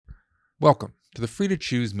Welcome to the Free to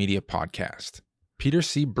Choose Media Podcast. Peter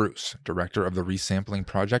C. Bruce, Director of the Resampling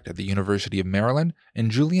Project at the University of Maryland,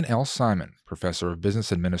 and Julian L. Simon, Professor of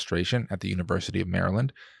Business Administration at the University of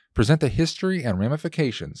Maryland, present the history and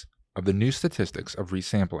ramifications of the new statistics of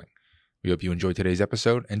resampling. We hope you enjoyed today's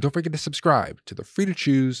episode, and don't forget to subscribe to the Free to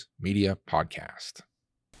Choose Media Podcast.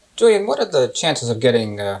 Julian, what are the chances of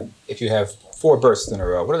getting, if you have 4 births in a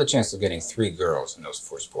row, what are the chances of getting 3 girls in those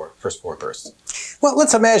first four births? Well,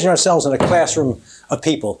 let's imagine ourselves in a classroom of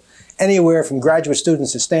people, anywhere from graduate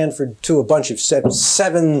students at Stanford to a bunch of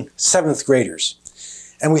seventh graders.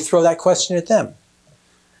 And we throw that question at them.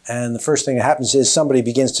 And the first thing that happens is somebody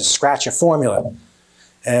begins to scratch a formula.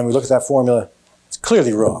 And we look at that formula, it's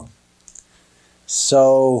clearly wrong.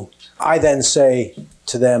 So I then say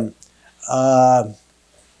to them,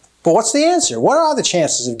 but what's the answer? What are the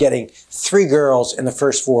chances of getting 3 girls in the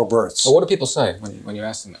first 4 births? Well, what do people say when you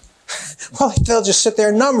ask them that? Well, they'll just sit there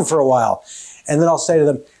and numb for a while. And then I'll say to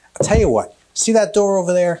them, I'll tell you what, see that door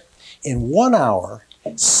over there? In 1 hour,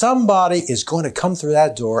 somebody is going to come through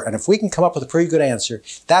that door, and if we can come up with a pretty good answer,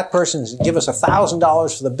 that person is going to give us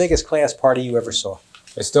 $1,000 for the biggest class party you ever saw.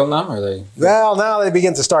 They still numb, or are they? Well, now they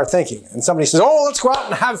begin to start thinking. And somebody says, oh, let's go out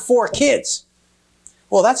and have 4 kids.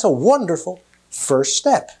 Well, that's a wonderful first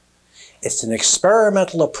step. It's an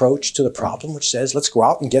experimental approach to the problem which says, let's go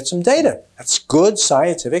out and get some data. That's good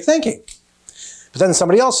scientific thinking. But then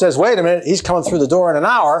somebody else says, wait a minute, he's coming through the door in an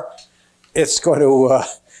hour. It's going to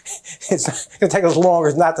take us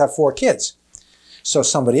longer than that to have 4 kids. So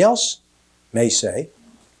somebody else may say,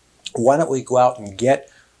 why don't we go out and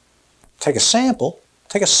take a sample,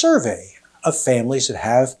 take a survey of families that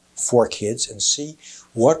have 4 kids and see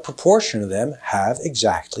what proportion of them have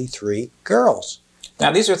exactly 3 girls.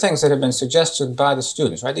 Now, these are things that have been suggested by the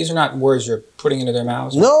students, right? These are not words you're putting into their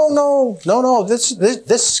mouths? No.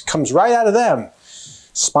 This comes right out of them,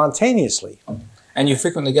 spontaneously. And you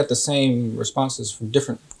frequently get the same responses from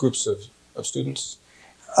different groups of students?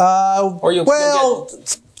 Give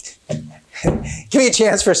me a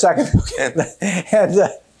chance for a second. And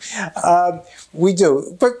we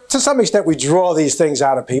do. But to some extent, we draw these things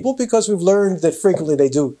out of people because we've learned that frequently they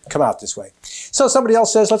do come out this way. So somebody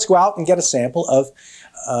else says, let's go out and get a sample of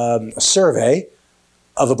a survey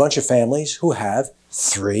of a bunch of families who have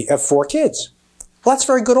 4 kids. Well, that's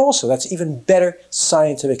very good also. That's even better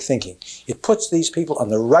scientific thinking. It puts these people on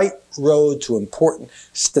the right road to important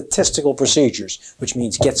statistical procedures, which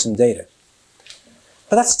means get some data.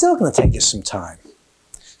 But that's still going to take us some time.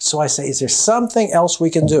 So I say, is there something else we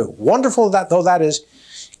can do? Wonderful though that is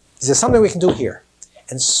there something we can do here?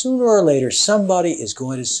 And sooner or later, somebody is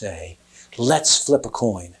going to say, let's flip a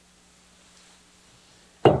coin.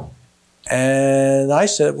 And I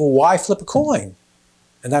said, well, why flip a coin?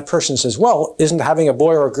 And that person says, well, isn't having a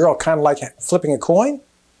boy or a girl kind of like flipping a coin?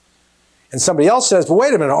 And somebody else says, but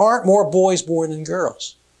wait a minute, aren't more boys born than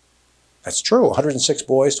girls? That's true, 106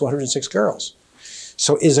 boys to 106 girls.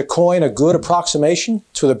 So is a coin a good approximation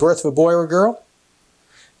to the birth of a boy or a girl?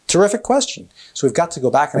 Terrific question. So we've got to go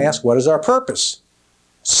back and ask, what is our purpose?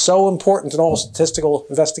 So important in all statistical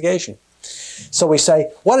investigation. So we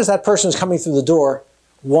say, what does that person who's coming through the door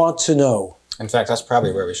want to know? In fact, that's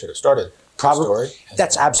probably where we should have started. Probably.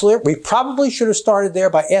 That's absolutely. We probably should have started there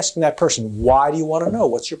by asking that person, why do you want to know?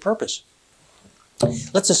 What's your purpose?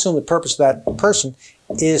 Let's assume the purpose of that person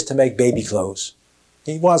is to make baby clothes.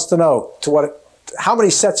 He wants to know how many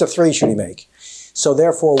sets of 3 should he make? So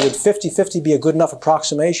therefore, would 50-50 be a good enough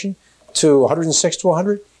approximation to 106 to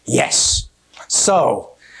 100? Yes.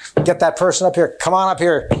 So get that person up here. Come on up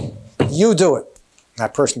here. You do it.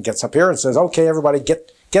 That person gets up here and says, okay, everybody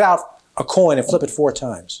get out a coin and flip it 4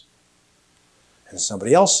 times. And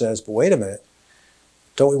somebody else says, but wait a minute.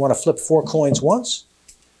 Don't we want to flip 4 coins once?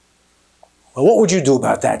 Well, what would you do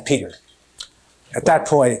about that, Peter? At that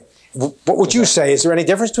point, what would you say? Is there any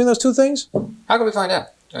difference between those 2 things? How can we find out?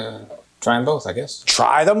 Try them both, I guess.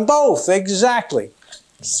 Try them both, exactly.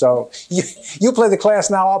 So you play the class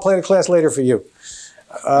now, I'll play the class later for you.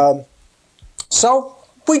 So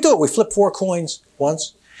we do it. We flip 4 coins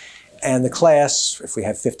once. And the class, if we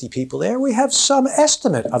have 50 people there, we have some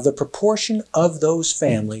estimate of the proportion of those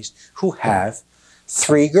families who have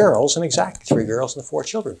 3 girls, and exactly 3 girls and the 4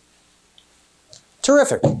 children.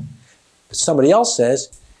 Terrific. But somebody else says,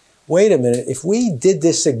 wait a minute, if we did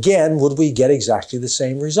this again, would we get exactly the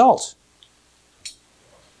same result?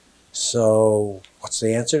 So what's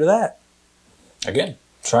the answer to that? Again.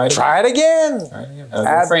 Try it again.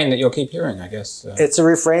 A refrain that you'll keep hearing, I guess. It's a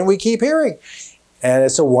refrain we keep hearing. And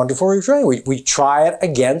it's a wonderful refrain. We try it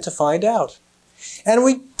again to find out. And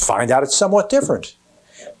we find out it's somewhat different.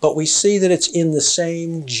 But we see that it's in the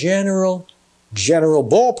same general general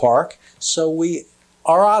ballpark, so we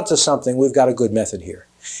are onto something. We've got a good method here.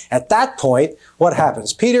 At that point, what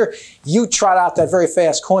happens? Peter, you trot out that very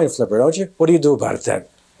fast coin flipper, don't you? What do you do about it then?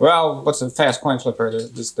 Well, what's a fast coin flipper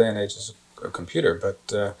this day and age is a computer,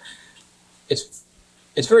 but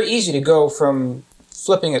it's very easy to go from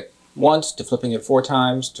flipping it once to flipping it 4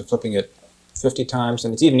 times to flipping it 50 times,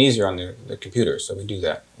 and it's even easier on the computer, so we do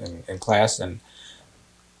that in class. And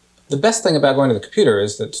the best thing about going to the computer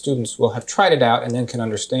is that students will have tried it out and then can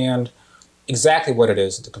understand exactly what it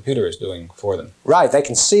is that the computer is doing for them. Right, they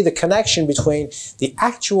can see the connection between the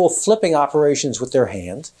actual flipping operations with their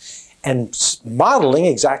hand and modeling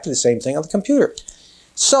exactly the same thing on the computer.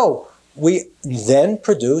 So we then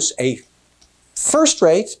produce a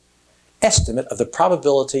first-rate estimate of the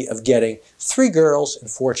probability of getting 3 girls and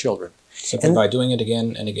 4 children. Simply by doing it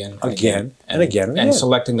again and again and again. And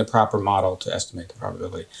selecting the proper model to estimate the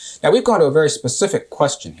probability. Now, we've gone to a very specific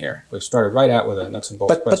question here. We've started right out with a nuts and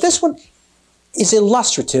bolts question. But this one is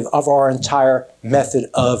illustrative of our entire method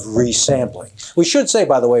of resampling. We should say,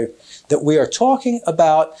 by the way, that we are talking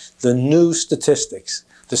about the new statistics,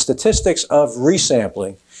 the statistics of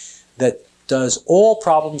resampling that does all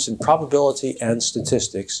problems in probability and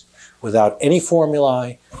statistics without any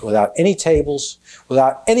formulae, without any tables,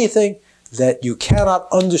 without anything that you cannot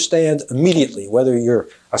understand immediately, whether you're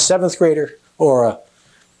a 7th grader or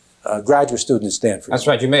a graduate student at Stanford. That's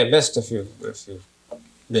right. You may have missed, if you've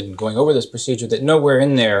been going over this procedure, that nowhere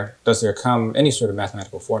in there does there come any sort of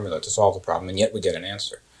mathematical formula to solve the problem, and yet we get an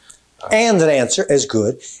answer. And an answer as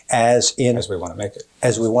good as we want to make it.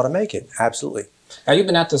 As we want to make it, absolutely. Now, you've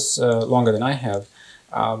been at this longer than I have.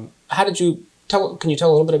 How did you can you tell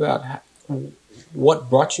a little bit about what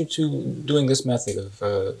brought you to doing this method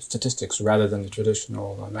of statistics rather than the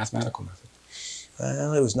traditional mathematical method?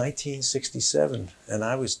 Well, it was 1967, and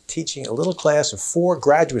I was teaching a little class of 4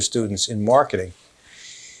 graduate students in marketing.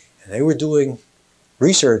 And they were doing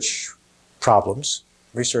research problems,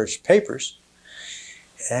 research papers,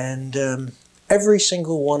 and every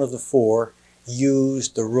single one of the 4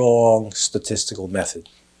 used the wrong statistical method.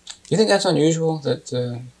 Do you think that's unusual?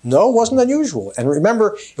 No, it wasn't unusual. And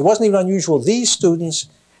remember, it wasn't even unusual. These students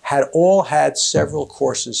had all had several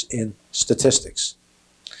courses in statistics.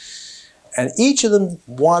 And each of them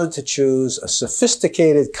wanted to choose a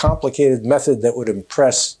sophisticated, complicated method that would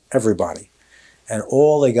impress everybody. And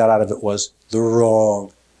all they got out of it was the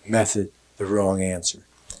wrong method, the wrong answer.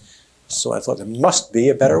 So I thought there must be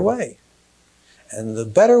a better way. And the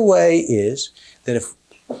better way is that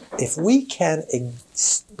if we can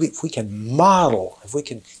model, if we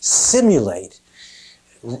can simulate,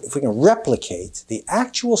 if we can replicate the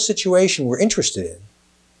actual situation we're interested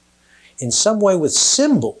in some way with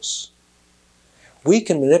symbols, we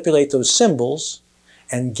can manipulate those symbols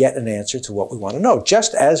and get an answer to what we want to know.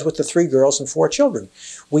 Just as with the 3 girls and 4 children.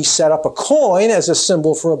 We set up a coin as a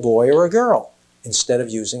symbol for a boy or a girl instead of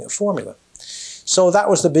using a formula. So that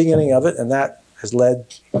was the beginning of it, and that has led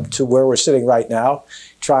to where we're sitting right now,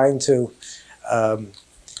 trying to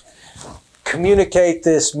communicate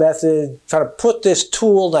this method, trying to put this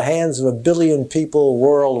tool in the hands of 1 billion people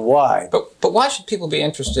worldwide. But why should people be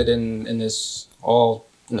interested in this all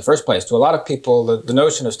in the first place? To a lot of people, the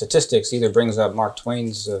notion of statistics either brings up Mark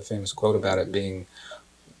Twain's famous quote about it being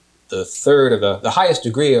the third of the highest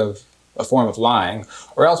degree of a form of lying,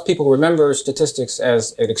 or else people remember statistics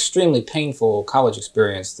as an extremely painful college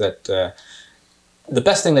experience that the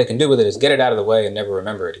best thing they can do with it is get it out of the way and never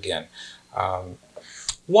remember it again.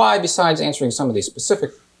 Why, besides answering some of these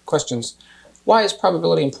specific questions, why is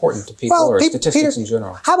probability important to people, or statistics Peter, in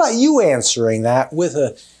general? How about you answering that with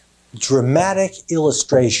a dramatic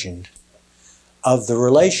illustration of the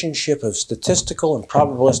relationship of statistical and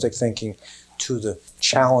probabilistic thinking to the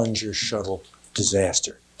Challenger shuttle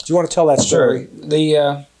disaster? Do you want to tell that story?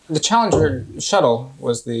 Sure. The Challenger shuttle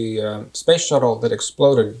was the space shuttle that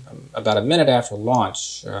exploded about a minute after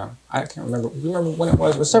launch. I can't remember when it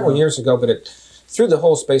was. It was several years ago, but it threw the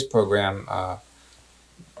whole space program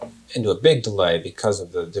into a big delay because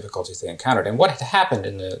of the difficulties they encountered. And what had happened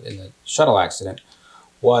in the shuttle accident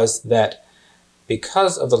was that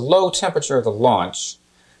because of the low temperature of the launch,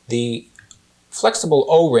 the flexible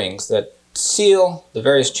O-rings that seal the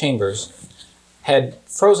various chambers had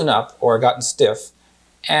frozen up or gotten stiff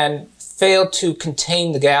and failed to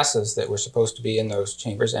contain the gases that were supposed to be in those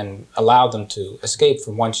chambers and allowed them to escape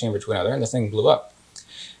from one chamber to another, and the thing blew up.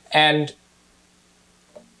 And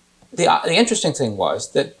the interesting thing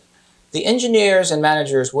was that the engineers and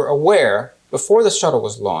managers were aware, before the shuttle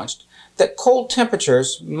was launched, that cold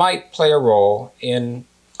temperatures might play a role in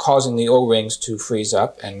causing the O-rings to freeze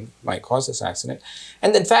up and might cause this accident.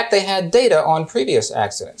 And in fact, they had data on previous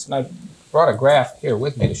accidents. And I brought a graph here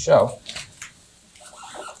with me to show.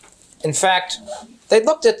 In fact, they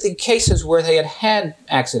looked at the cases where they had had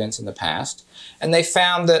accidents in the past, and they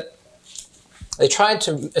found that they tried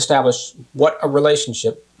to establish what a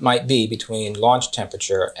relationship might be between launch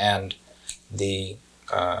temperature and the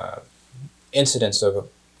incidence of a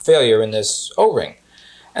failure in this O-ring.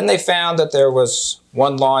 And they found that there was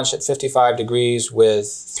one launch at 55 degrees with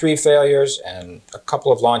 3 failures and a couple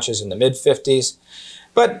of launches in the mid-50s.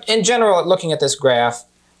 But in general, looking at this graph,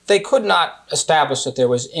 they could not establish that there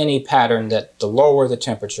was any pattern that the lower the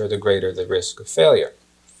temperature, the greater the risk of failure.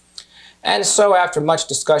 And so after much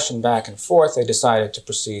discussion back and forth, they decided to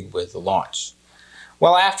proceed with the launch.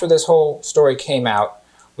 Well, after this whole story came out,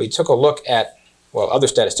 we took a look at, well, other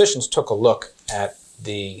statisticians took a look at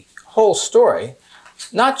the whole story,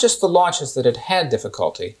 not just the launches that had had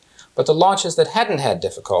difficulty, but the launches that hadn't had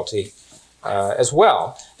difficulty as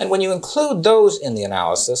well. And when you include those in the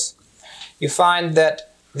analysis, you find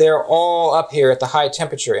that they're all up here at the high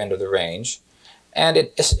temperature end of the range, and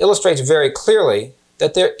it illustrates very clearly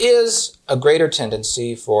that there is a greater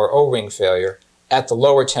tendency for O-ring failure at the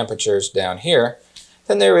lower temperatures down here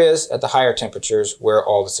than there is at the higher temperatures where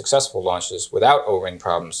all the successful launches without O-ring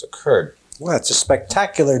problems occurred. Well, it's a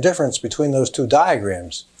spectacular difference between those two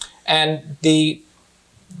diagrams. And the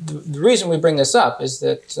reason we bring this up is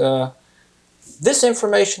that this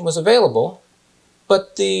information was available,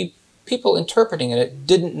 but the people interpreting it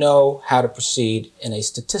didn't know how to proceed in a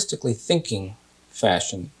statistically thinking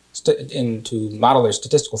fashion, to model their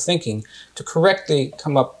statistical thinking to correctly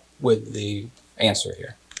come up with the answer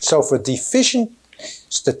here. So for deficient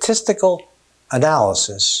statistical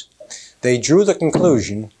analysis, they drew the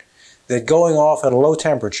conclusion that going off at a low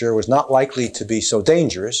temperature was not likely to be so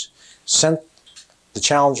dangerous, sent the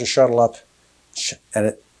Challenger shuttle up, and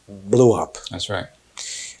it blew up. That's right.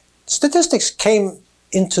 Statistics came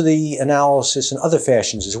into the analysis in other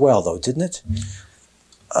fashions as well, though, didn't it?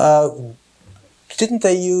 Didn't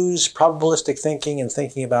they use probabilistic thinking and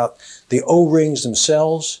thinking about the O-rings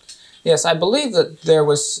themselves? Yes, I believe that there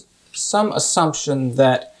was some assumption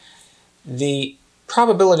that the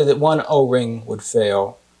probability that one O-ring would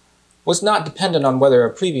fail was not dependent on whether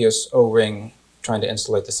a previous O-ring trying to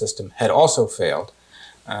insulate the system had also failed.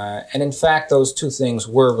 And in fact, those two things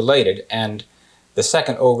were related, and the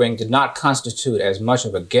second O-ring did not constitute as much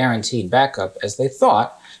of a guaranteed backup as they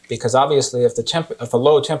thought, because obviously if a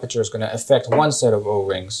low temperature is going to affect one set of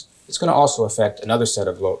O-rings, it's going to also affect another set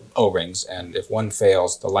of O-rings, and if one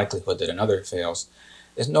fails, the likelihood that another fails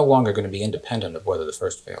is no longer going to be independent of whether the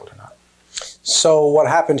first failed or not. So what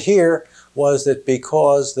happened here was that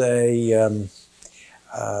because they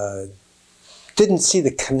didn't see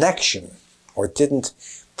the connection, or didn't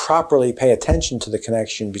properly pay attention to the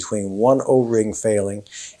connection between one O-ring failing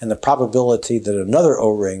and the probability that another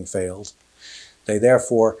O-ring failed, they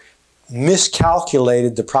therefore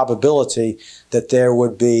miscalculated the probability that there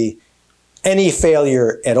would be any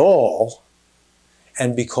failure at all,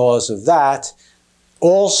 and because of that,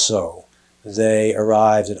 also they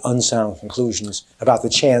arrived at unsound conclusions about the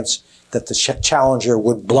chance that the Challenger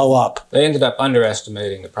would blow up. They ended up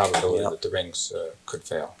underestimating the probability that the rings could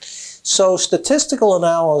fail. So statistical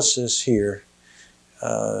analysis here,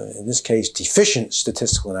 in this case deficient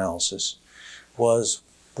statistical analysis, was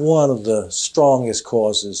one of the strongest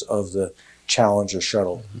causes of the Challenger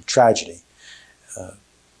shuttle tragedy.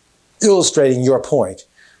 Illustrating your point,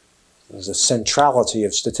 the centrality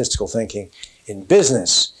of statistical thinking in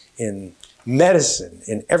business, in medicine,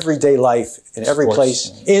 in everyday life, in every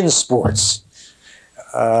place, in sports.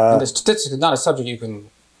 And the statistics is not a subject you can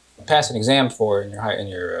pass an exam for in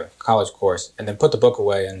your college course and then put the book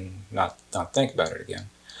away and not think about it again.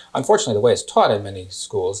 Unfortunately, the way it's taught in many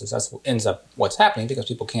schools is that's what ends up what's happening, because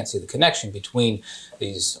people can't see the connection between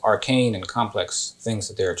these arcane and complex things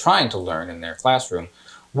that they're trying to learn in their classroom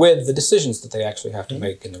with the decisions that they actually have to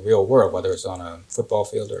make in the real world, whether it's on a football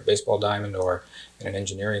field or a baseball diamond or in an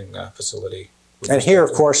engineering facility. And here,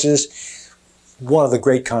 of course, is one of the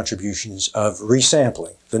great contributions of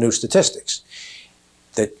resampling, the new statistics,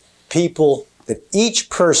 that each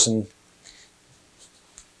person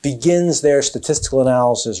begins their statistical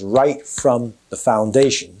analysis right from the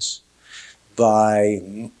foundations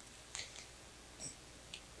by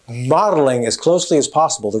modeling as closely as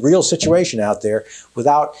possible the real situation out there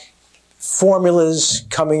without formulas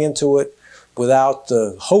coming into it, without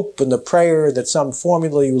the hope and the prayer that some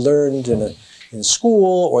formula you learned in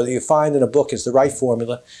school or that you find in a book is the right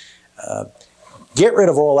formula. get rid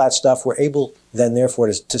of all that stuff, we're able then, therefore,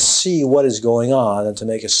 to see what is going on and to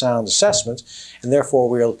make a sound assessment, and therefore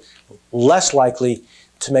we're less likely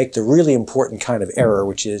to make the really important kind of error,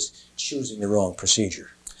 which is choosing the wrong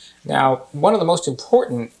procedure. Now, one of the most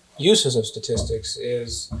important uses of statistics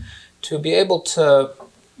is to be able to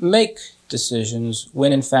make decisions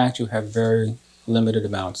when, in fact, you have very limited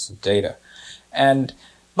amounts of data. And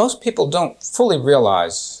most people don't fully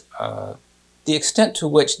realize the extent to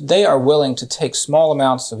which they are willing to take small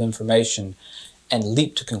amounts of information and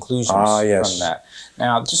leap to conclusions from that.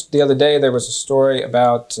 Now, just the other day, there was a story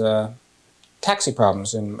about taxi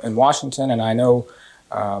problems in Washington, and I know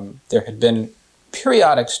there had been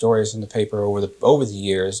periodic stories in the paper over the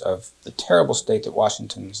years of the terrible state that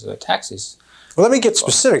Washington's taxis. Well, let me get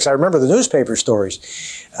specifics. I remember the newspaper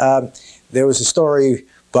stories. There was a story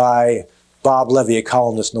by Bob Levy, a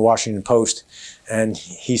columnist in the Washington Post, and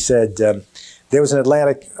he said there was an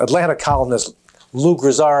Atlanta columnist, Lou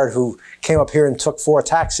Grizzard, who came up here and took 4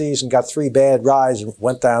 taxis and got 3 bad rides and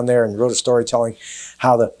went down there and wrote a story telling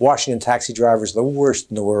how the Washington taxi drivers are the worst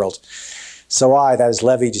in the world. So I, that is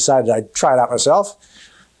Levy, decided I'd try it out myself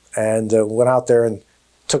and went out there and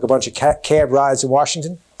took a bunch of cab rides in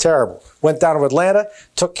Washington. Terrible. Went down to Atlanta,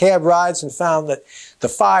 took cab rides, and found that the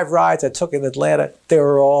 5 rides I took in Atlanta, they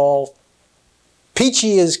were all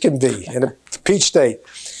peachy as can be, in a peach state.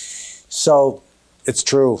 So it's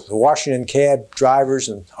true. The Washington cab drivers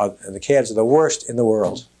and the cabs are the worst in the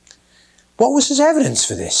world. What was his evidence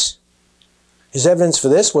for this? His evidence for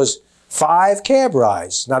this was 5 cab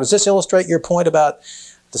rides. Now, does this illustrate your point about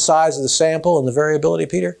the size of the sample and the variability,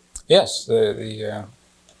 Peter? Yes, the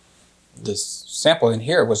sample in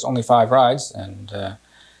here was only 5 rides, and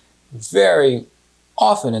very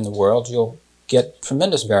often in the world you'll get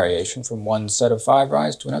tremendous variation from one set of 5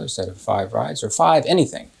 rides to another set of 5 rides, or 5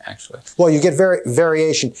 anything, actually. Well, you get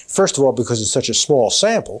variation, first of all, because it's such a small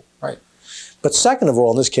sample. Right. But second of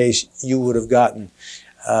all, in this case, you would have gotten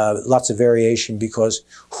lots of variation because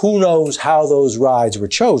who knows how those rides were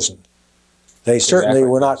chosen. They certainly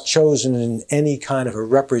were not chosen in any kind of a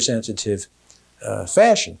representative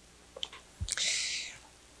fashion.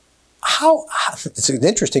 It's an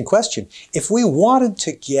interesting question. If we wanted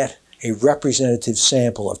to get a representative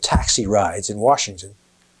sample of taxi rides in Washington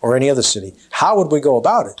or any other city, how would we go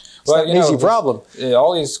about it? It's not an easy problem.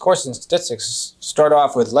 All these courses in statistics start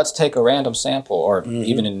off with, let's take a random sample, or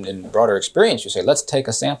even in broader experience, you say, let's take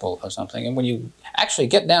a sample of something. And when you actually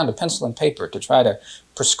get down to pencil and paper to try to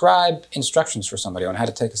prescribe instructions for somebody on how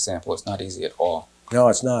to take a sample, it's not easy at all. No,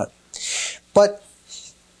 it's not. But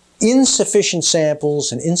insufficient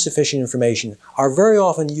samples and insufficient information are very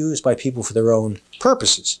often used by people for their own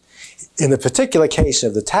purposes. In the particular case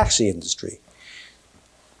of the taxi industry,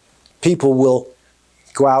 people will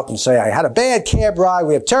go out and say, I had a bad cab ride,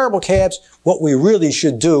 we have terrible cabs. What we really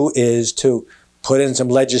should do is to put in some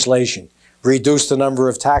legislation, reduce the number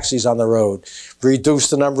of taxis on the road, reduce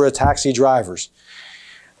the number of taxi drivers.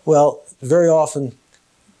 Well, very often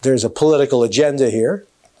there's a political agenda here.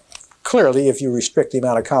 Clearly, if you restrict the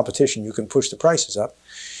amount of competition, you can push the prices up.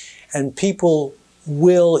 And people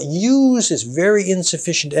will use this very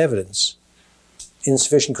insufficient evidence,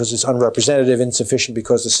 insufficient because it's unrepresentative, insufficient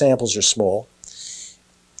because the samples are small,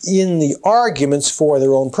 in the arguments for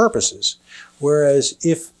their own purposes. Whereas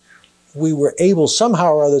if we were able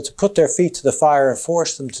somehow or other to put their feet to the fire and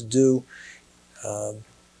force them to do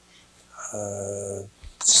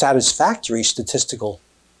satisfactory statistical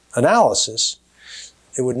analysis,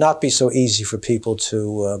 it would not be so easy for people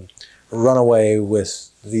to run away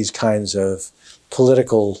with these kinds of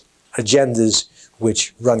political agendas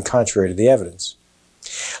which run contrary to the evidence.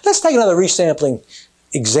 Let's take another resampling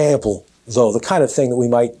example, though, the kind of thing that we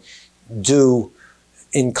might do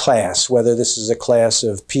in class, whether this is a class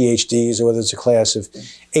of PhDs or whether it's a class of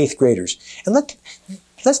 8th graders. And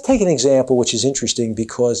let's take an example which is interesting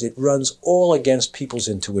because it runs all against people's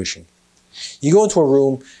intuition. You go into a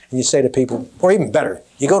room and you say to people, or even better,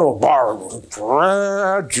 you go to a bar,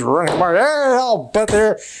 hey, I'll bet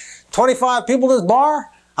there are 25 people in this bar.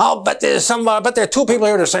 I'll bet there are 2 people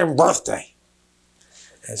here with the same birthday.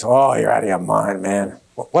 And so, oh, you're out of your mind, man.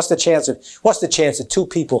 What's the chance that 2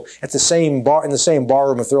 people at the same bar, in the same bar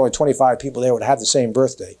room, if there are only 25 people there, would have the same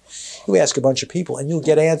birthday? You ask a bunch of people, and you'll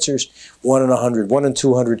get answers 1 in 100, 1 in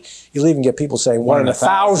 200. You'll even get people saying 1 in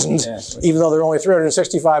 1,000, even though there are only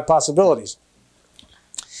 365 possibilities.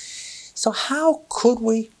 So how could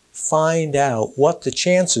we find out what the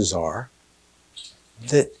chances are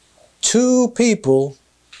that 2 people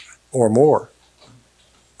or more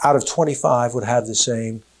out of 25 would have the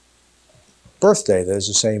same birthday, that is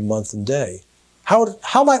the same month and day?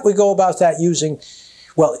 How might we go about that using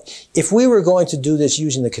Well, if we were going to do this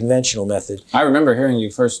using the conventional method, I remember hearing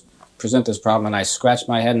you first present this problem, and I scratched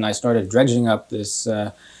my head and I started dredging up this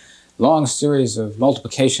long series of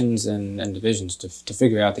multiplications and divisions to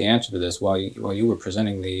figure out the answer to this while you were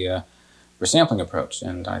presenting the resampling approach.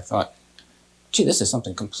 And I thought, gee, this is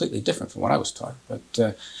something completely different from what I was taught.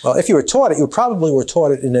 But well, if you were taught it, you probably were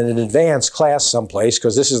taught it in an advanced class someplace,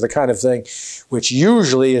 because this is the kind of thing which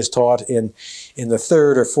usually is taught in the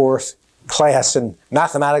third or fourth class in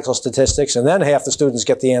mathematical statistics, and then half the students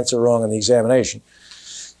get the answer wrong in the examination.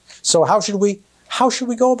 So how should we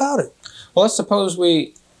go about it? Well, let's suppose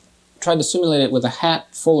we tried to simulate it with a hat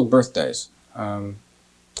full of birthdays.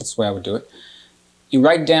 That's the way I would do it. You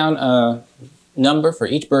write down a number for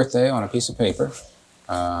each birthday on a piece of paper.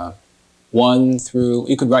 1 through,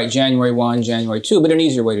 you could write January 1, January 2, but an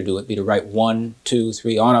easier way to do it would be to write 1, 2,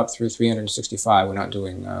 3, on up through 365. We're not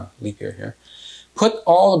doing leap year here. Put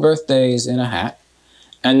all the birthdays in a hat,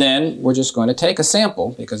 and then we're just going to take a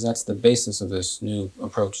sample, because that's the basis of this new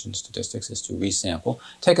approach in statistics, is to resample.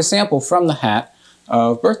 Take a sample from the hat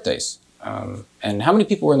of birthdays. And how many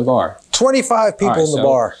people were in the bar? 25 people in the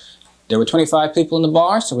bar. There were 25 people in the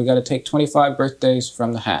bar, so we got to take 25 birthdays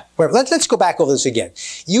from the hat. Wait, let's go back over this again.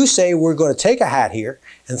 You say we're going to take a hat here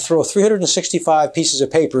and throw 365 pieces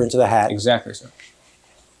of paper into the hat. Exactly, sir.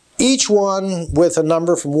 Each one with a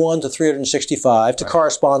number from 1 to 365 to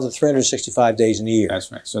correspond to the 365 days in a year.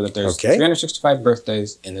 That's right. So that there's 365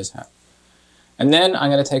 birthdays in this hat. And then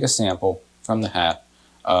I'm going to take a sample from the hat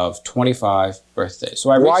of 25 birthdays.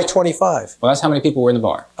 So why 25? Well, that's how many people were in the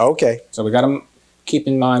bar. Okay. So we got to keep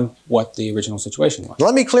in mind what the original situation was.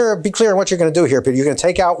 Let me be clear on what you're going to do here, Peter. You're going to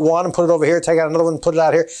take out one and put it over here, take out another one and put it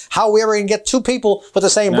out here. How are we ever going to get two people with the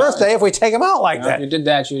same birthday if we take them out like that? If you did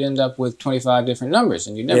that, you'd end up with 25 different numbers,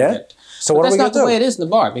 and you'd never get. So what are we going to do? That's not the way it is in the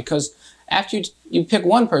bar, because after you pick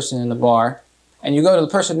one person in the bar and you go to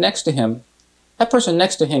the person next to him, that person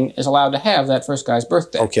next to him is allowed to have that first guy's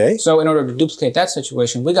birthday. Okay. So in order to duplicate that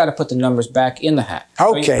situation, we got to put the numbers back in the hat.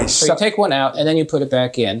 Okay. So you take one out and then you put it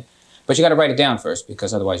back in. But you got to write it down first,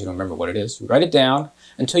 because otherwise you don't remember what it is. You write it down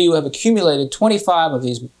until you have accumulated 25 of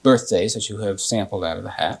these birthdays that you have sampled out of the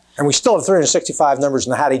hat. And we still have 365 numbers in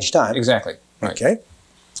the hat each time. Exactly. Right. Okay.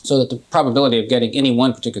 So that the probability of getting any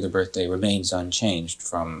one particular birthday remains unchanged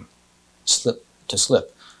from slip to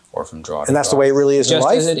slip, or from draw to draw. And that's the way it really is in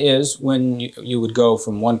life? Just as it is when you would go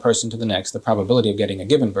from one person to the next, the probability of getting a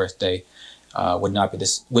given birthday would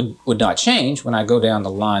not change when I go down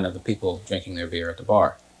the line of the people drinking their beer at the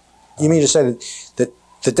bar. You mean to say that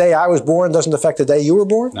the day I was born doesn't affect the day you were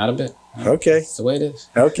born? Not a bit. Okay. That's the way it is.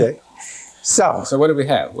 Okay. So what do we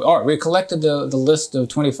have? All right, we collected the list of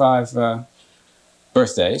 25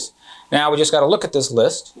 birthdays. Now we just got to look at this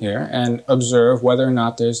list here and observe whether or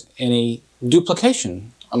not there's any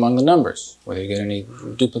duplication among the numbers, whether you get any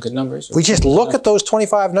duplicate numbers. We just look at those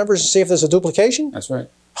 25 numbers and see if there's a duplication? That's right.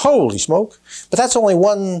 Holy smoke. But that's only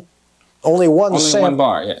one one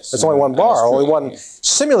bar, yes. It's only one bar, only one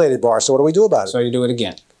simulated bar. So what do we do about it? So you do it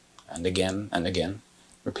again, and again, and again,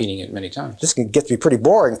 repeating it many times. This can get to be pretty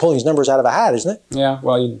boring, pulling these numbers out of a hat, isn't it? Yeah,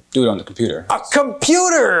 well, you do it on the computer. A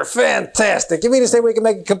computer! Fantastic. You mean to say we can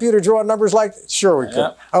make a computer draw numbers like that? Sure we can.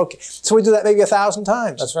 Yeah. Okay. So we do that maybe 1,000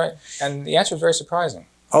 times. That's right. And the answer is very surprising.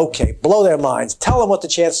 Okay, blow their minds. Tell them what the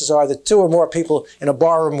chances are that 2 or more people in a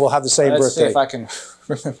bar room will have the same birthday. Let's see if I can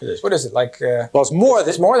remember this. What is it, like... well, it's more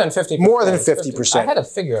than 50%. More than 50%. I had a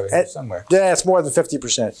figure of it somewhere. Yeah, it's more than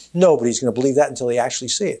 50%. Nobody's going to believe that until they actually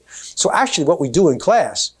see it. So actually what we do in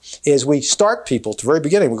class is we start people at the very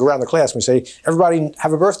beginning. We go around the class and we say, everybody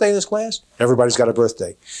have a birthday in this class? Everybody's got a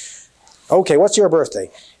birthday. Okay, what's your birthday?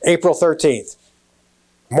 April 13th.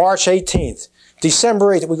 March 18th.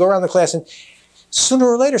 December 8th. We go around the class and sooner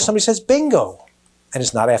or later somebody says bingo. And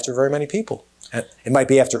it's not after very many people. It might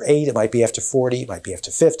be after 8, it might be after 40, it might be after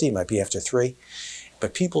 50, it might be after 3.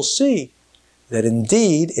 But people see that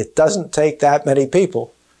indeed it doesn't take that many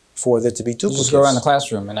people for there to be duplicates. You just go around the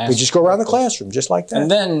classroom and ask. We just go around the classroom, just like that. And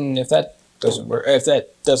then if that doesn't work, if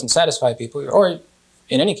that doesn't satisfy people, or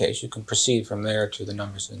in any case, you can proceed from there to the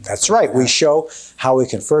numbers. That's right. We show how we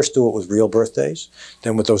can first do it with real birthdays,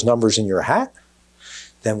 then with those numbers in your hat,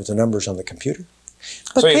 then with the numbers on the computer.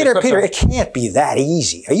 But so Peter, it can't be that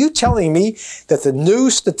easy. Are you telling me that the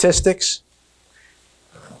new statistics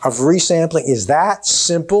of resampling is that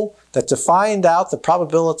simple, that to find out the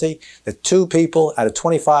probability that 2 people out of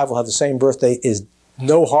 25 will have the same birthday is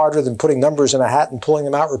no harder than putting numbers in a hat and pulling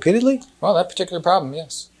them out repeatedly? Well, that particular problem,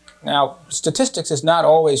 yes. Now, statistics is not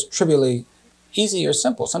always trivially easy or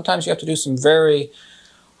simple. Sometimes you have to do some very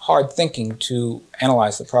hard thinking to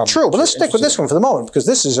analyze the problem. True, but let's stick with this one for the moment, because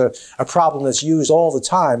this is a problem that's used all the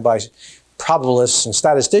time by probabilists and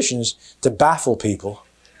statisticians to baffle people,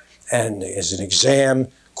 and as an exam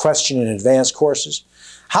question in advanced courses.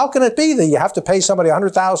 How can it be that you have to pay somebody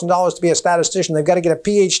 $100,000 to be a statistician? They've got to get a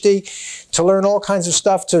PhD to learn all kinds of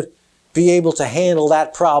stuff to be able to handle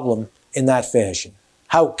that problem in that fashion.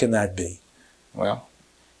 How can that be? Well,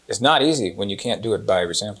 it's not easy when you can't do it by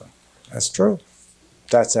resampling. That's true.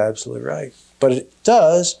 That's absolutely right. But it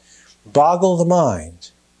does boggle the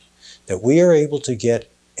mind that we are able to get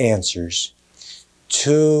answers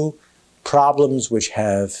to problems which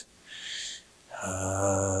have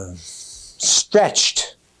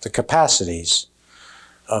stretched the capacities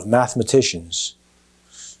of mathematicians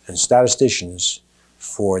and statisticians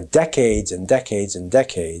for decades and decades and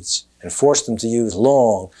decades, and forced them to use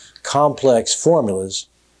long, complex formulas,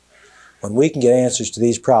 when we can get answers to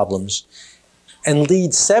these problems and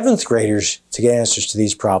lead seventh graders to get answers to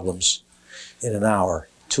these problems in an hour,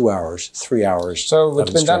 2 hours, 3 hours. So it's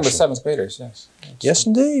been done with seventh graders, yes. Yes,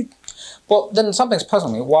 indeed. Well, then something's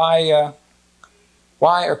puzzling me. Why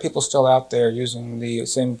are people still out there using the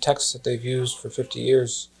same texts that they've used for 50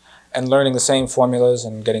 years and learning the same formulas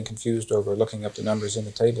and getting confused over looking up the numbers in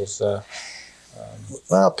the tables?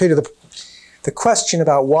 Well, Peter, the question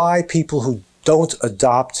about why people who don't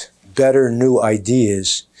adopt better new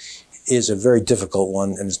ideas is a very difficult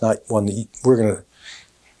one, and it's not one that we're going to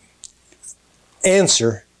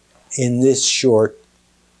answer in this short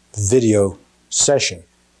video session.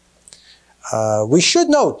 We should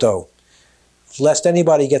note, though, lest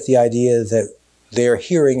anybody get the idea that they're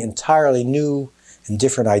hearing entirely new and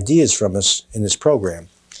different ideas from us in this program,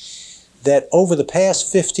 that over the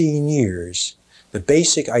past 15 years, the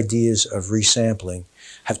basic ideas of resampling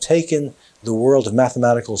have taken the world of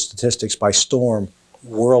mathematical statistics by storm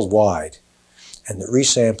worldwide, and that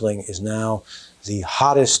resampling is now the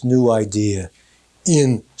hottest new idea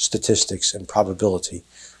in statistics and probability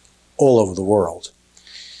all over the world.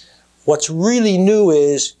 What's really new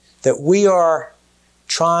is that we are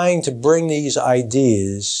trying to bring these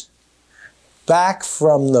ideas back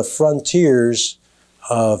from the frontiers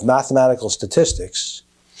of mathematical statistics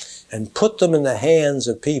and put them in the hands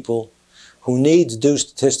of people who need to do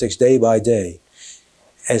statistics day by day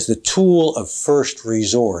as the tool of first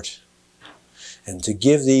resort, and to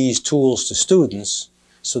give these tools to students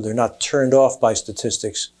so they're not turned off by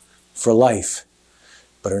statistics for life,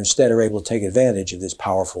 but instead are able to take advantage of this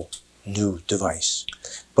powerful new device.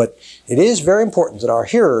 But it is very important that our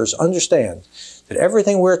hearers understand that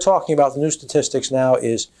everything we're talking about, the new statistics now,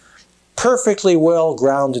 is perfectly well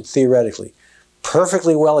grounded theoretically,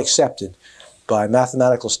 perfectly well accepted by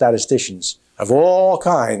mathematical statisticians of all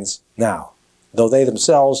kinds now, though they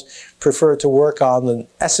themselves prefer to work on the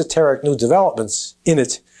esoteric new developments in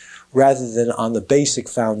it rather than on the basic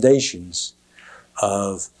foundations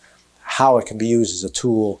of how it can be used as a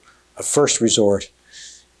tool of first resort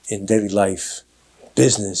in daily life,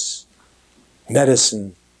 business,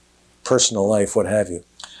 medicine, personal life, what have you.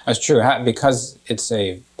 That's true. Because it's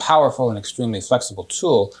a powerful and extremely flexible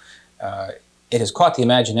tool, it has caught the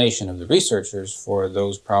imagination of the researchers for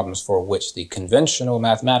those problems for which the conventional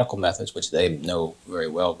mathematical methods, which they know very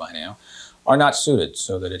well by now, are not suited,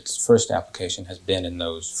 so that its first application has been in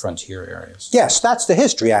those frontier areas. Yes, that's the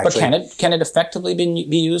history, actually. But can it effectively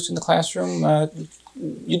be used in the classroom?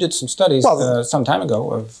 You did some studies some time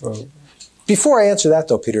ago of... Before I answer that,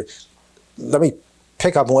 though, Peter, let me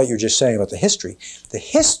pick up on what you're just saying about the history. The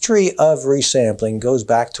history of resampling goes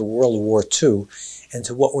back to World War II and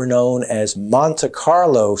to what were known as Monte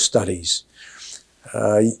Carlo studies.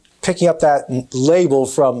 Picking up that label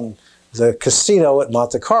from the casino at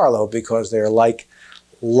Monte Carlo because they're like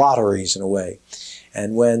lotteries in a way.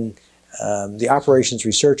 And when the operations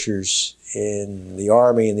researchers in the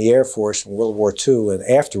Army and the Air Force in World War II and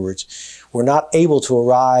afterwards were not able to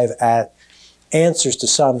arrive at answers to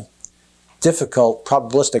some difficult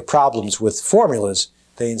probabilistic problems with formulas,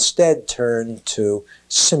 they instead turned to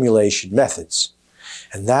simulation methods.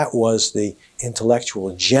 And that was the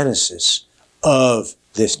intellectual genesis of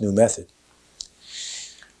this new method.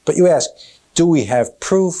 But you ask, do we have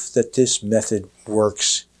proof that this method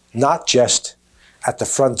works not just at the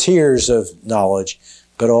frontiers of knowledge,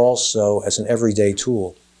 but also as an everyday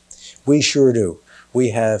tool? We sure do. We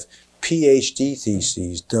have PhD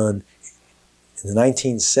theses done in the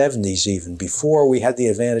 1970s even, before we had the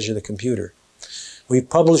advantage of the computer. We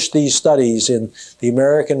published these studies in the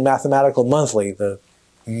American Mathematical Monthly, the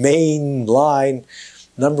mainline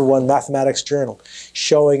 #1 mathematics journal,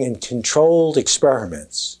 showing in controlled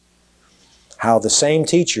experiments how the same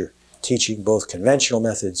teacher teaching both conventional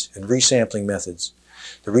methods and resampling methods,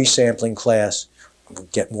 the resampling class will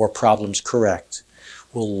get more problems correct,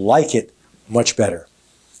 will like it much better.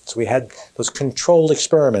 So we had those controlled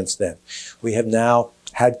experiments then. We have now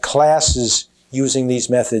had classes using these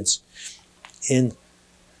methods in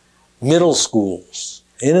middle schools,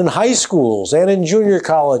 and in high schools, and in junior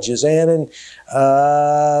colleges, and in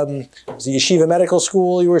the Yeshiva Medical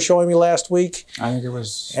School you were showing me last week. I think it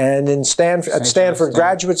was. And in Stanford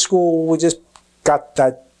Graduate School, we just got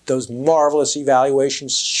those marvelous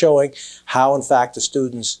evaluations showing how, in fact, the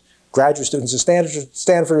students, graduate students at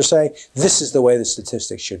Stanford are saying, this is the way the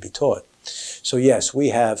statistics should be taught. So yes, we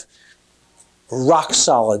have rock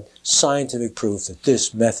solid scientific proof that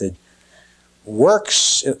this method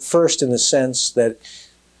works, at first in the sense that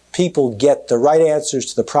people get the right answers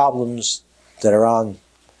to the problems that are on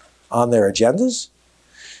their agendas,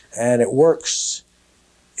 and it works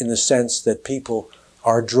in the sense that people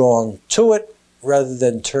are drawn to it rather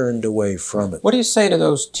than turned away from it. What do you say to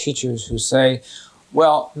those teachers who say,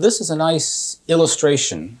 well, this is a nice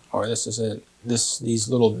illustration, or these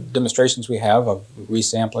little demonstrations we have of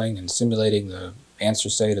resampling and simulating the answer,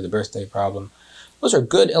 say, to the birthday problem. Those are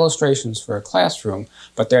good illustrations for a classroom,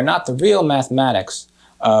 but they're not the real mathematics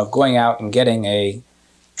of going out and getting a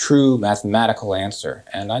true mathematical answer.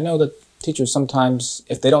 And I know that teachers sometimes,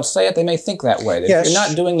 if they don't say it, they may think that way. Yes. If you're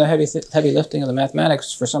not doing the heavy lifting of the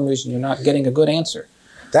mathematics, for some reason you're not getting a good answer.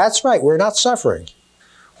 That's right. We're not suffering.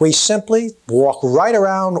 We simply walk right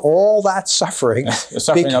around all that suffering. The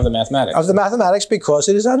suffering of the mathematics. Of the mathematics, because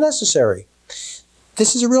it is unnecessary.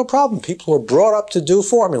 This is a real problem. People who are brought up to do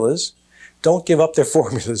formulas don't give up their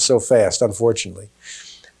formulas so fast, unfortunately.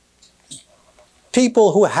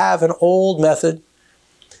 People who have an old method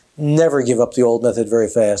never give up the old method very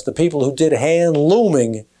fast. The people who did hand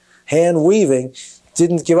looming, hand weaving,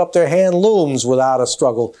 didn't give up their hand looms without a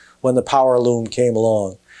struggle when the power loom came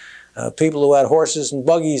along. People who had horses and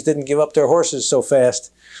buggies didn't give up their horses so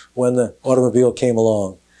fast when the automobile came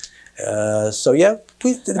along. So yeah,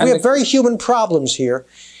 we have very human problems here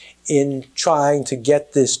in trying to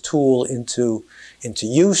get this tool into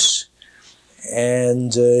use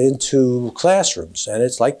and into classrooms. And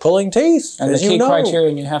it's like pulling teeth, and as the key you know.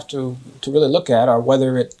 criterion you have to really look at are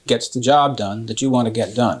whether it gets the job done that you want to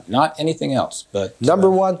get done, not anything else. But Number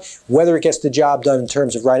one, whether it gets the job done in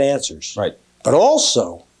terms of right answers. Right. But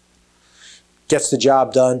also gets the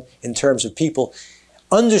job done in terms of people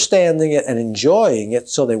understanding it and enjoying it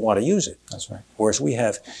so they want to use it. That's right. Whereas we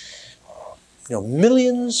have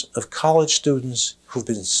millions of college students who've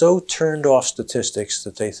been so turned off statistics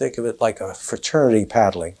that they think of it like a fraternity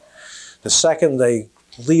paddling. The second they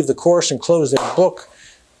leave the course and close their book,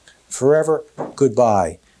 forever,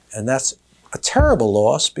 goodbye. And that's a terrible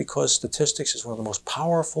loss, because statistics is one of the most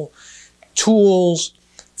powerful tools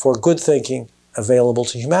for good thinking available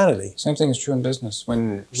to humanity. Same thing is true in business.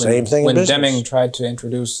 When Deming tried to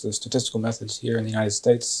introduce the statistical methods here in the United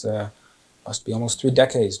States, must be almost 3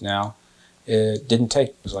 decades now, it didn't take.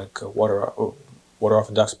 It was like water off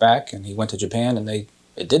a duck's back, and he went to Japan, and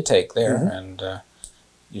it did take there, and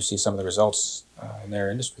you see some of the results in their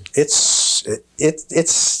industry. It's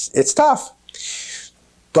tough,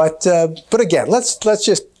 but again, let's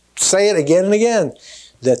just say it again and again,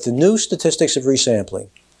 that the new statistics of resampling,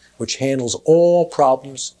 which handles all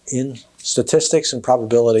problems in statistics and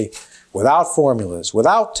probability without formulas,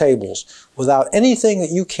 without tables, without anything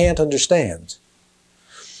that you can't understand,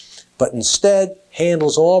 but instead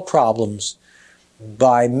handles all problems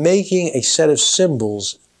by making a set of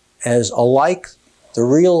symbols as alike the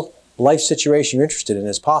real life situation you're interested in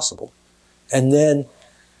as possible, and then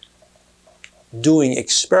doing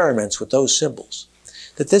experiments with those symbols.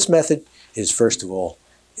 That this method is, first of all,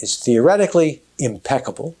 is theoretically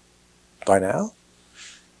impeccable by now.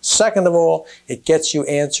 Second of all, it gets you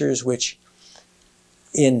answers which,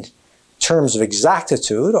 in terms of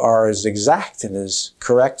exactitude, are as exact and as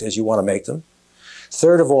correct as you want to make them.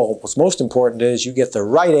 Third of all, what's most important is you get the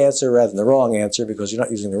right answer rather than the wrong answer, because you're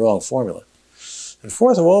not using the wrong formula. And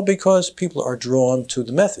fourth of all, because people are drawn to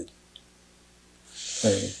the method.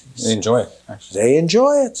 They enjoy it, actually. They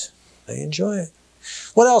enjoy it. They enjoy it.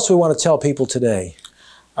 What else do we want to tell people today?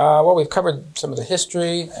 Well, we've covered some of the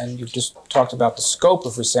history, and you've just talked about the scope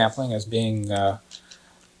of resampling as being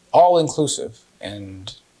all-inclusive,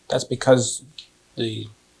 and that's because the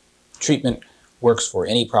treatment works for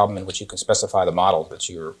any problem in which you can specify the model that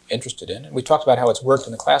you're interested in. And we talked about how it's worked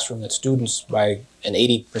in the classroom, that students by an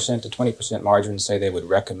 80% to 20% margin say they would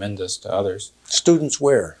recommend this to others. Students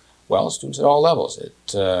where? Well, students at all levels,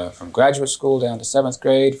 from graduate school down to 7th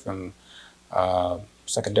grade, from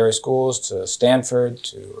secondary schools to Stanford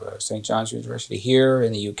to St. John's University here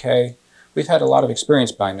in the UK. We've had a lot of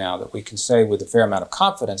experience by now that we can say with a fair amount of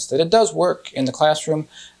confidence that it does work in the classroom,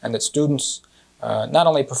 and that students not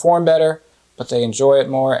only perform better, but they enjoy it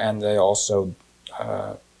more, and they also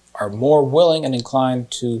are more willing and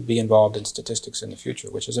inclined to be involved in statistics in the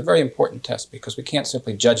future, which is a very important test because we can't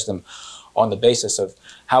simply judge them on the basis of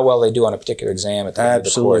how well they do on a particular exam at the end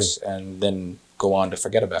of the course and then go on to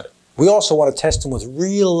forget about it. We also want to test them with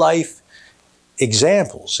real-life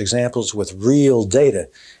examples with real data,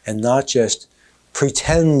 and not just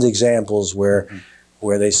pretend examples where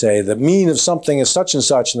they say the mean of something is such and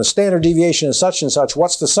such and the standard deviation is such and such.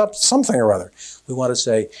 What's the something or other? We want to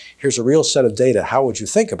say, here's a real set of data. How would you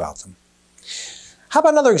think about them? How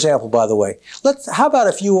about another example, by the way? How about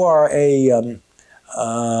if you are a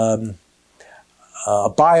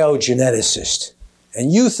biogeneticist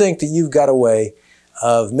and you think that you've got a way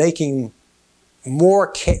of making more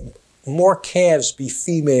calves be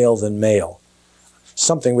female than male,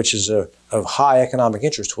 something which is of high economic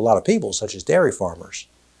interest to a lot of people, such as dairy farmers.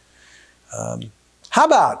 How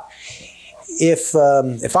about if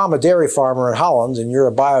I'm a dairy farmer in Holland and you're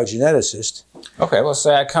a biogeneticist? Okay, well,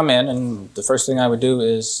 say I come in and the first thing I would do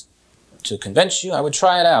is to convince you, I would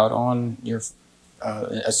try it out on your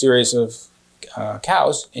a series of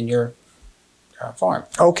cows in your farm.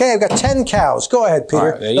 Okay, I've got 10 cows. Go ahead,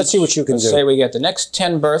 Peter. Right, let's see what you can do. Say we get the next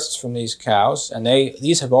 10 births from these cows, and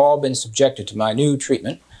these have all been subjected to my new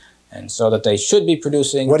treatment, and so that they should be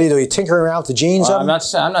producing. What do? You tinker around with the genes of them?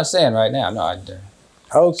 I'm not saying right now. No,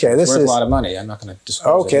 okay, this is worth a lot of money. I'm not going to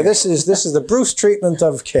disclose. Okay, it this is the Bruce treatment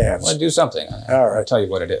of calves. Well, do something. All right. I'll tell you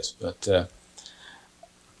what it is, but.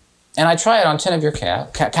 And I try it on 10 of your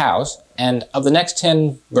cows, and of the next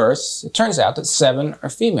 10 births, it turns out that 7 are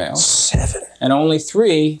females. 7? And only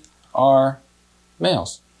 3 are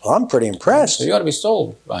males. Well, I'm pretty impressed. So you ought to be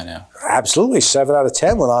sold by now. Absolutely, 7 out of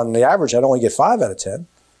 10, when on the average I'd only get 5 out of 10.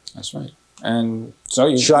 That's right. And so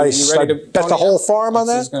you Should I bet the whole farm on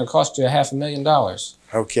that? It's going to cost you $500,000.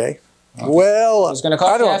 Okay. Well, it's going to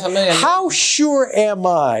cost you $500,000. How sure am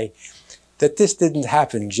I that this didn't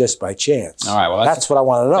happen just by chance? All right, well, that's what I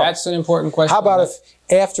want to know. That's an important question. How about if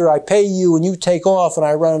after I pay you and you take off and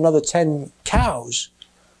I run another 10 cows,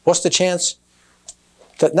 what's the chance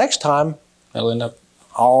that next time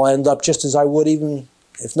I'll end up just as I would even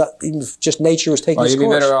if just nature was taking its course?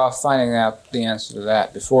 Well, you'd be better off finding out the answer to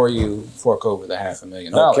that before you fork over the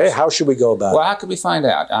 $500,000. Okay, how should we go about it? Well, how could we find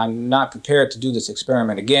out? I'm not prepared to do this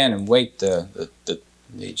experiment again and wait the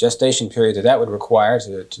gestation period that would require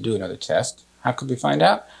to do another test. How could we find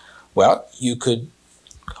out? Well, you could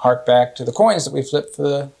hark back to the coins that we flipped for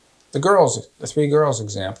the 3 girls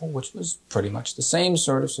example, which was pretty much the same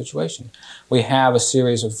sort of situation. We have a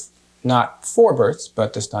series of not 4 births,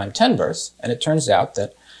 but this time 10 births, and it turns out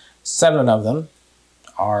that 7 of them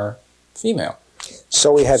are female.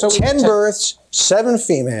 So we have 10 births, 7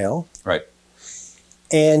 female. Right.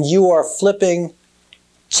 And you are flipping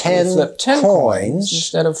 10 coins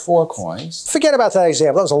instead of 4 coins. Forget about that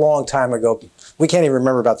example. That was a long time ago. We can't even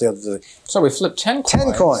remember about the So we flip 10 coins.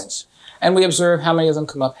 10 coins. And we observe how many of them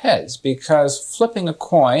come up heads, because flipping a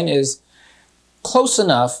coin is close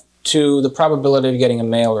enough to the probability of getting a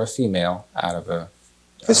male or a female out of a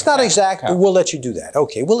It's not exact, but we'll let you do that.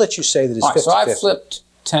 Okay, we'll let you say that it's 50-50. So I flipped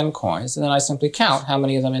 10 coins, and then I simply count how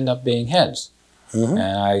many of them end up being heads. And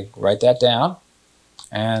I write that down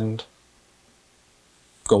and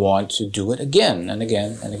go on to do it again and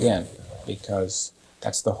again and again, because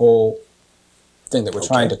that's the whole thing that we're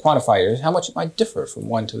trying to quantify here, is how much it might differ from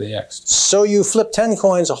one to the next. So you flip 10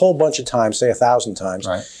 coins a whole bunch of times, say 1,000 times.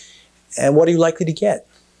 Right. And what are you likely to get?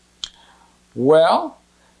 Well,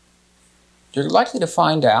 you're likely to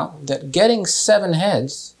find out that getting 7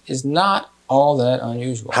 heads is not all that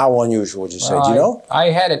unusual. How unusual would you say? Well, Do you know? I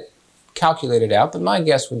had it calculated out, but my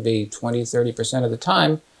guess would be 20-30% of the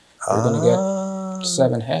time we're going to get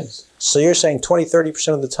 7 heads. So you're saying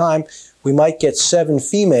 20-30% of the time we might get 7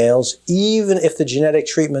 females, even if the genetic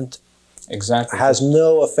treatment has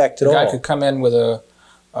no effect at all. The guy could come in with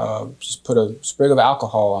just put a sprig of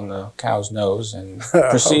alcohol on the cow's nose and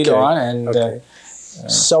proceed on. And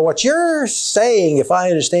so what you're saying, if I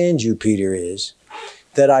understand you, Peter, is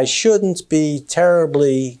that I shouldn't be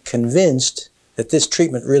terribly convinced that this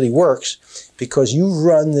treatment really works because you've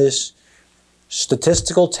run this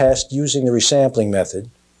statistical test using the resampling method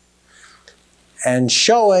and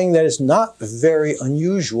showing that it's not very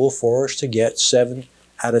unusual for us to get 7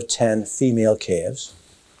 out of 10 female calves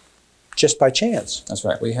just by chance. That's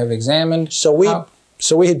right. We have examined. So we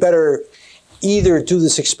had better either do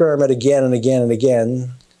this experiment again and again and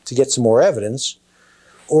again to get some more evidence,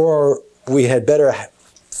 or we had better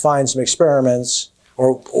find some experiments,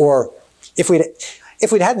 or if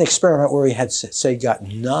if we'd had an experiment where we had, say, got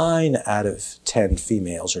 9 out of 10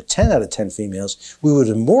 females or 10 out of 10 females, we would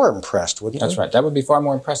have been more impressed, wouldn't we? That's right. That would be far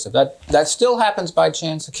more impressive. That still happens by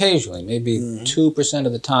chance occasionally. Maybe 2%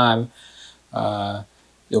 of the time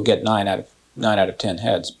you'll get 9 out of 10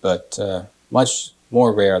 heads, but much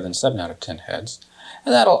more rare than 7 out of 10 heads.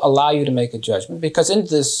 And that'll allow you to make a judgment, because in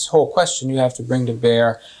this whole question you have to bring to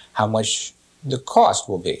bear how much the cost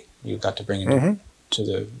will be. You've got to bring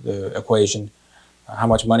into the equation how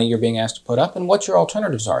much money you're being asked to put up and what your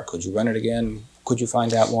alternatives are. Could you run it again? Could you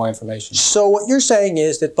find out more information? So what you're saying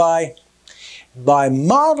is that by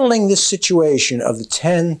modeling this situation of the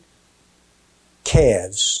 10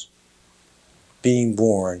 calves being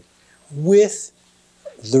born with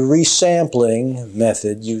the resampling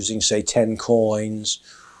method using, say, 10 coins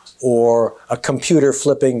or a computer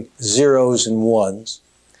flipping zeros and ones,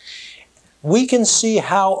 we can see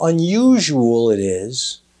how unusual it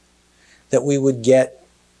is that we would get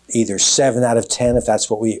either 7 out of 10, if that's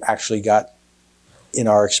what we actually got in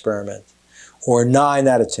our experiment, or 9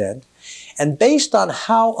 out of 10. And based on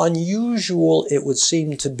how unusual it would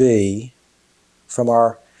seem to be from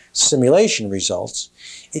our simulation results,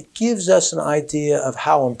 it gives us an idea of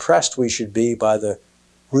how impressed we should be by the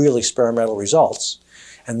real experimental results,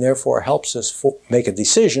 and therefore helps us make a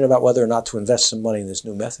decision about whether or not to invest some money in this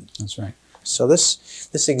new method. That's right. So this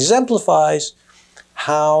exemplifies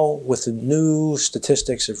how, with the new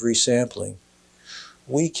statistics of resampling,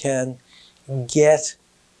 we can get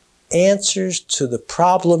answers to the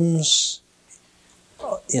problems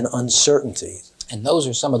in uncertainty. And those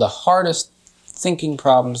are some of the hardest thinking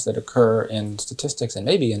problems that occur in statistics and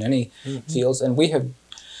maybe in any fields. And we have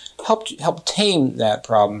helped tame that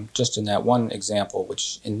problem just in that one example,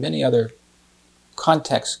 which in many other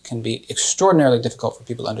contexts can be extraordinarily difficult for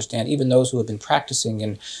people to understand. Even those who have been practicing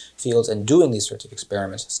in fields and doing these sorts of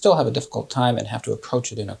experiments still have a difficult time and have to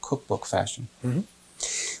approach it in a cookbook fashion.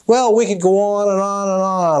 Well, we could go on and on and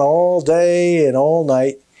on all day and all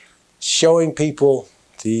night showing people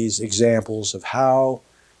these examples of how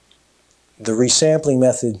the resampling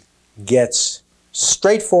method gets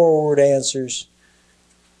straightforward answers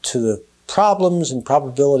to the problems and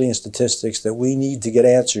probability and statistics that we need to get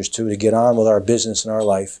answers to get on with our business and our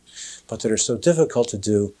life, but that are so difficult to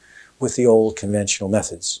do with the old conventional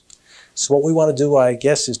methods. So what we want to do, I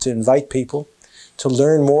guess, is to invite people to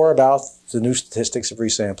learn more about the new statistics of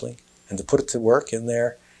resampling and to put it to work in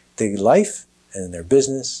their daily life and in their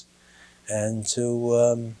business, and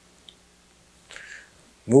to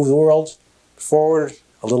move the world forward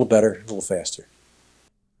a little better, a little faster.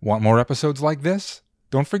 Want more episodes like this?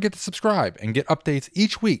 Don't forget to subscribe and get updates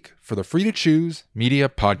each week for the Free to Choose Media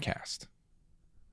Podcast.